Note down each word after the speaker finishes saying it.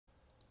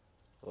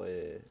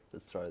Wait,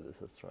 let's try this.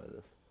 Let's try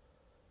this.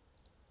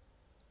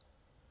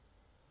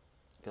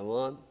 Come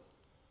on.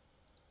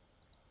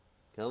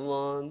 Come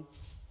on.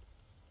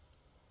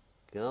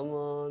 Come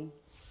on.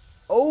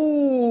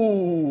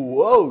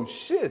 Oh! Oh,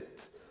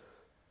 shit!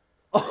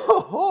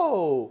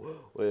 Oh!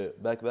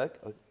 Wait, back.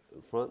 Okay,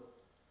 front.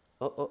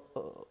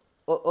 Oh.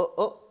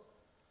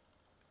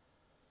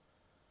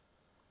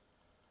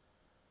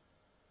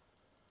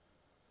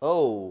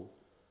 Oh.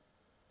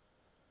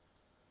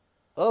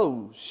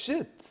 Oh,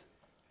 shit!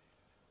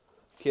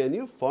 Can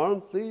you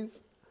farm,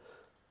 please?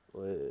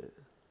 Wait.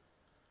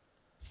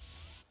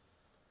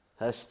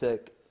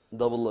 Hashtag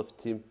double of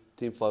team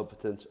 5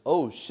 potential.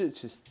 Oh, shit,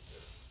 she's...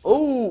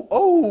 Oh!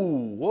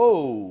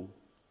 Whoa!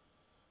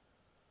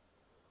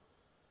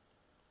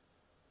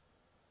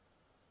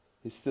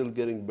 He's still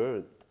getting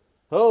burned.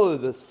 Oh,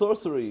 the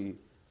sorcery!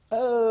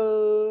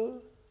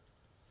 Oh!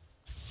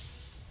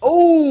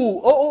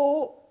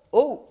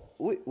 Oh!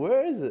 Wait,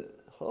 where is it?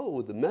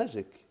 Oh, the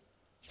magic.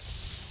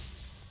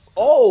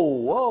 Oh,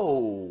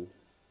 whoa!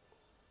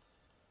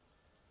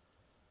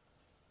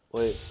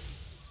 Wait.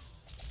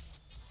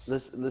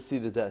 Let's see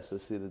the dash.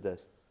 Let's see the dash.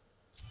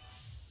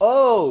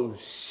 Oh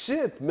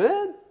shit,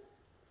 man!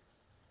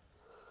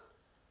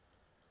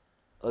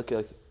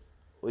 Okay.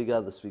 We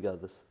got this.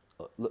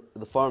 Look,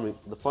 the farming.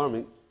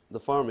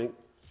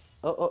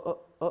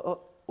 Oh.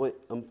 Wait,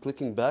 I'm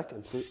clicking back.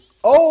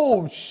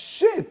 Oh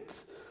shit!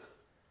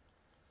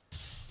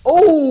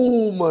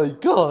 Oh my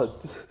god!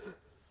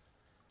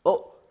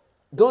 Oh,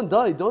 don't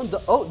die.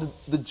 Oh,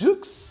 the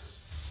jukes.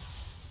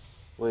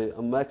 Wait,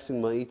 I'm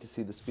maxing my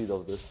ETC, the speed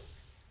of this.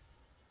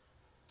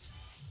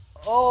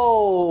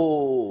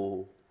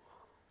 Oh!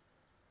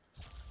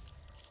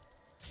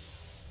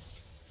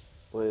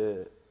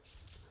 Wait.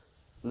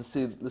 Let's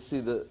see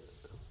the...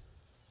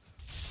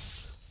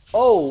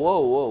 Oh,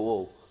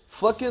 whoa.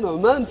 Fucking a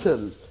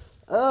mantle.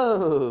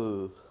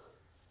 Oh.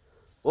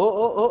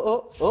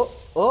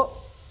 Oh.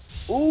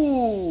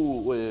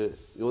 Ooh. Wait.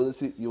 You wanna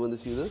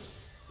see this?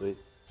 Wait.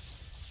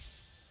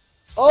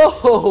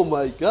 Oh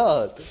my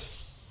god.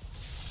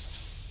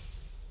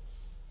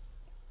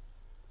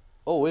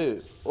 Oh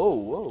wait. Oh,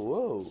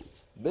 whoa.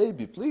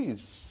 Baby,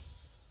 please.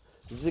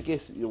 Just in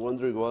case you're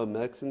wondering why I'm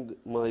maxing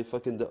my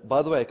fucking...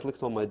 By the way, I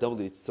clicked on my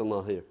W, it's still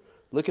not here.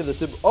 Look at the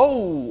tip.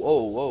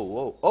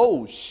 Oh.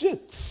 Oh,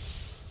 shit.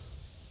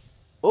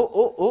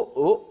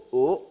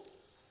 Oh.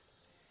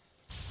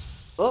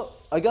 Oh,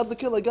 I got the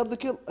kill.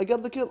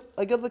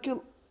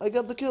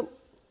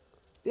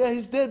 Yeah,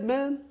 he's dead,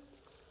 man.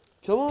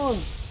 Come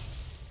on.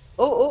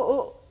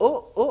 Oh.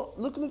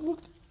 Look.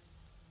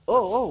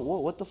 Oh, whoa,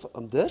 what the fuck?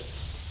 I'm dead?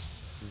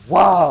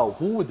 Wow,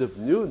 who would have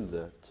known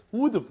that? Who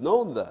would have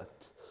known that?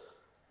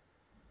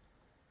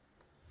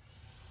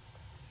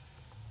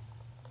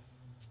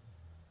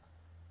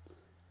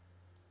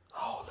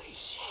 Holy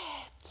shit.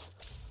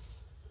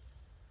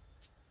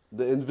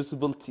 The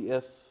invisible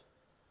TF.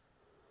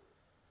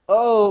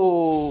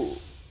 Oh!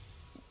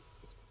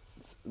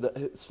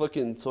 It's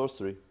fucking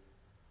sorcery.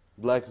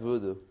 Black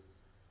voodoo.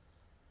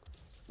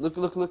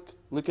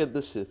 Look at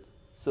this shit.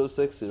 So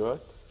sexy,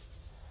 right?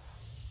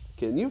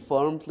 Can you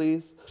farm,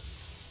 please?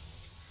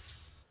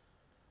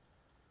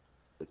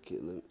 Okay,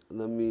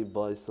 let me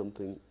buy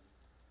something.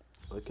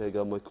 Okay, I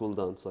got my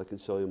cooldown so I can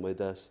show you my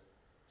dash.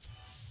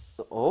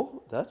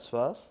 Oh, that's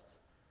fast.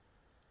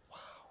 Wow.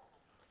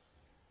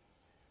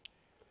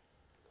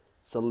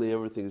 Suddenly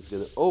everything is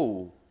gonna...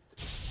 Oh!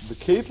 The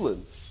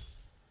Caitlyn.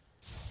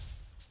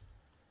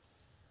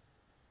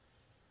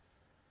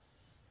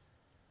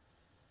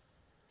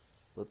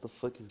 What the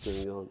fuck is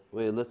going on?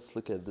 Wait, let's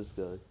look at this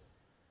guy.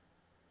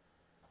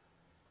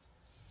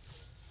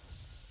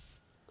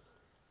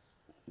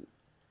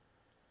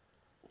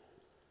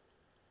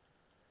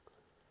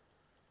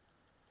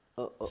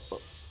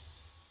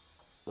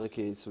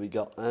 Okay, so we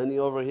got Annie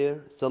over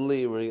here.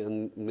 Suddenly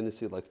I'm gonna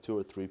see like 2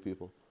 or 3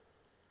 people.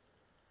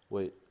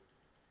 Wait.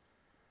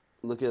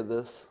 Look at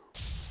this.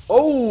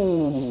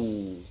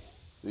 Oh!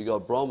 We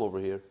got Braum over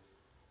here.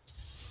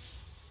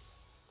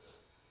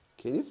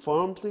 Can you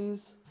farm,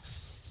 please?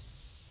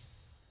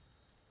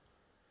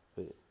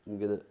 Wait, I'm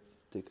gonna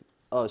take...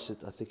 Oh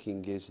shit, I think he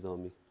engaged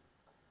on me.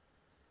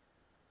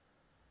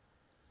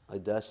 I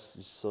dashed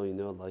just so you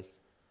know, like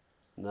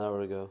an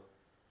hour ago.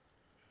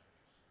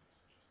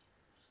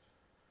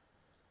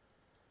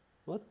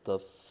 What the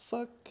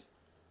fuck?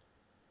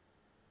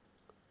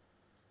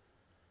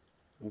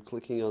 I'm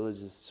clicking on it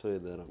just to show you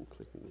that I'm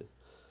clicking it.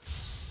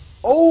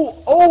 Oh!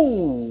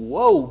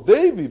 Whoa,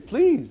 baby,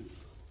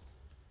 please!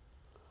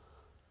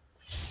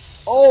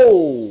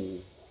 Oh!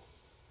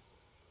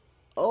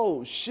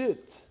 Oh,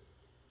 shit!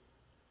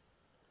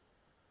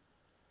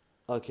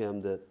 Okay,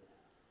 I'm dead.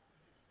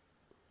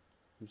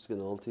 I'm just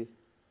gonna ulti.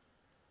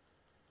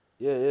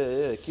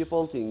 Yeah, keep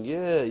ulting.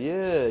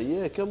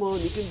 Yeah, come on,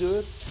 you can do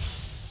it.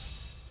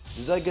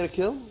 Did I get a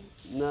kill?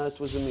 Nah, it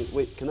wasn't me.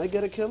 Wait, can I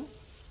get a kill?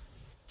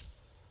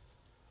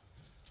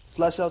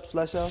 Flash out.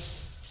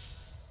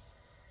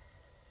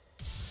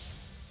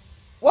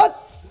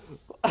 What?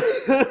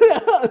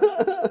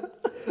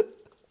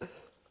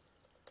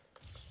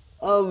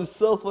 I'm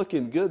so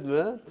fucking good,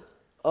 man.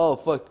 Oh,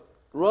 fuck.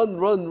 Run,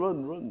 run,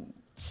 run, run.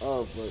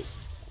 Oh, fuck.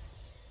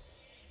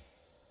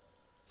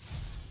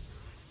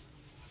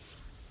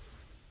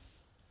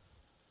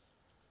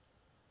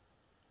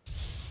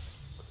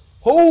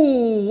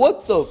 Oh,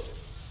 what the?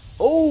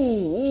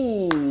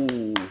 Oh,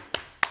 ooh.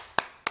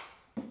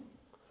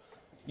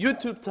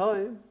 YouTube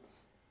time.